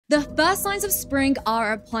The first signs of spring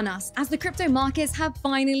are upon us as the crypto markets have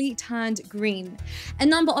finally turned green. A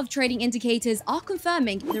number of trading indicators are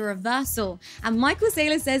confirming the reversal, and Michael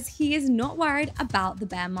Saylor says he is not worried about the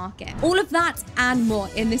bear market. All of that and more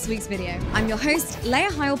in this week's video. I'm your host, Leah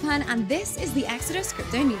Heilpan, and this is the Exodus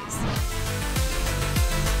Crypto News.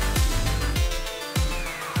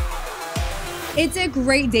 It's a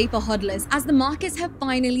great day for hodlers as the markets have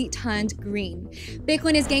finally turned green.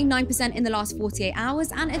 Bitcoin has gained 9% in the last 48 hours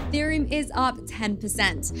and Ethereum is up 10%.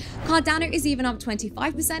 Cardano is even up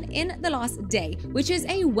 25% in the last day, which is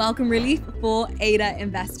a welcome relief for ADA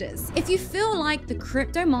investors. If you feel like the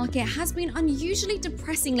crypto market has been unusually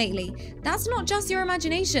depressing lately, that's not just your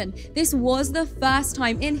imagination. This was the first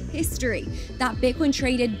time in history that Bitcoin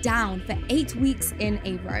traded down for 8 weeks in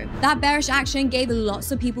a row. That bearish action gave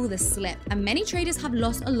lots of people the slip, and many traders have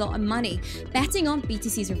lost a lot of money betting on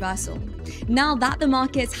BTC's reversal. Now that the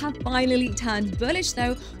markets have finally turned bullish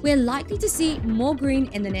though, we're likely to see more green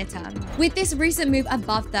in the near term. With this recent move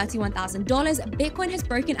above $31,000, Bitcoin has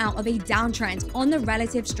broken out of a downtrend on the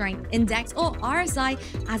Relative Strength Index, or RSI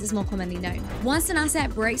as it's more commonly known. Once an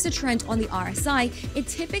asset breaks a trend on the RSI, it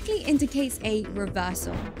typically indicates a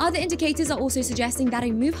reversal. Other indicators are also suggesting that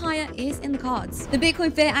a move higher is in the cards. The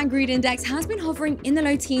Bitcoin Fear and Greed Index has been hovering in the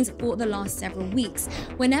low teens for the last several weeks.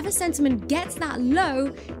 Whenever sentiment gets that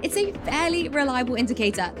low, it's a fairly reliable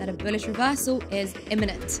indicator that a bullish reversal is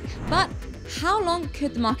imminent. But how long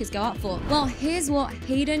could the markets go up for? Well, here's what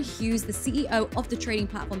Hayden Hughes, the CEO of the trading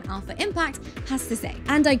platform Alpha Impact, has to say.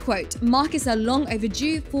 And I quote, "Markets are long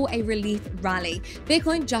overdue for a relief rally.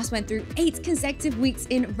 Bitcoin just went through 8 consecutive weeks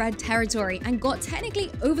in red territory and got technically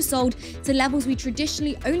oversold to levels we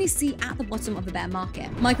traditionally only see at the bottom of the bear market."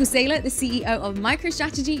 Michael Saylor, the CEO of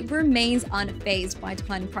MicroStrategy, remains unfazed by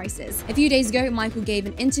declining prices. A few days ago, Michael gave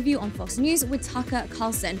an interview on Fox News with Tucker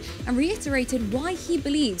Carlson and reiterated why he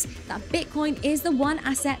believes that Bitcoin is the one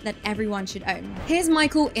asset that everyone should own. Here's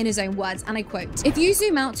Michael in his own words, and I quote, "If you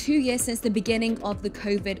zoom out 2 years since the beginning of the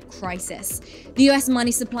COVID crisis, the US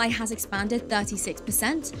money supply has expanded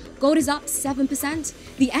 36%, gold is up 7%,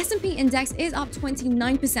 the S&P index is up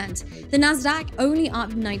 29%, the NASDAQ only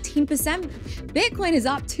up 19%, Bitcoin is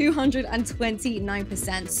up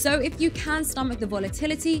 229%. So if you can stomach the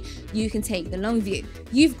volatility, you can take the long view.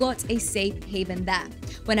 You've got a safe haven there.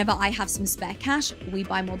 Whenever I have some spare cash, we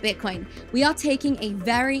buy more Bitcoin. We are taking a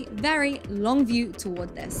very, very long view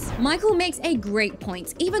toward this." Michael makes a great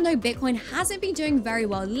point. Even though Bitcoin hasn't been doing very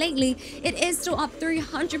well lately, it is still up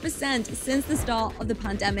 300% since the start of the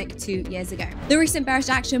pandemic 2 years ago. The recent bearish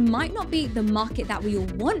action might not be the market that we all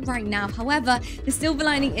want right now. However, the silver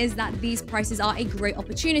lining is that these prices are a great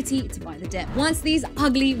opportunity to buy the dip. Once these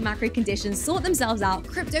ugly macro conditions sort themselves out,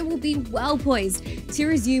 crypto will be well poised to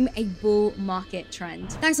resume a bull market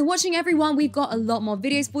trend. Thanks for watching, everyone. We've got a lot more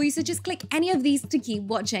videos for you, so just click any of these to keep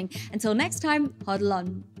watching. Until next time, hodl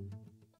on.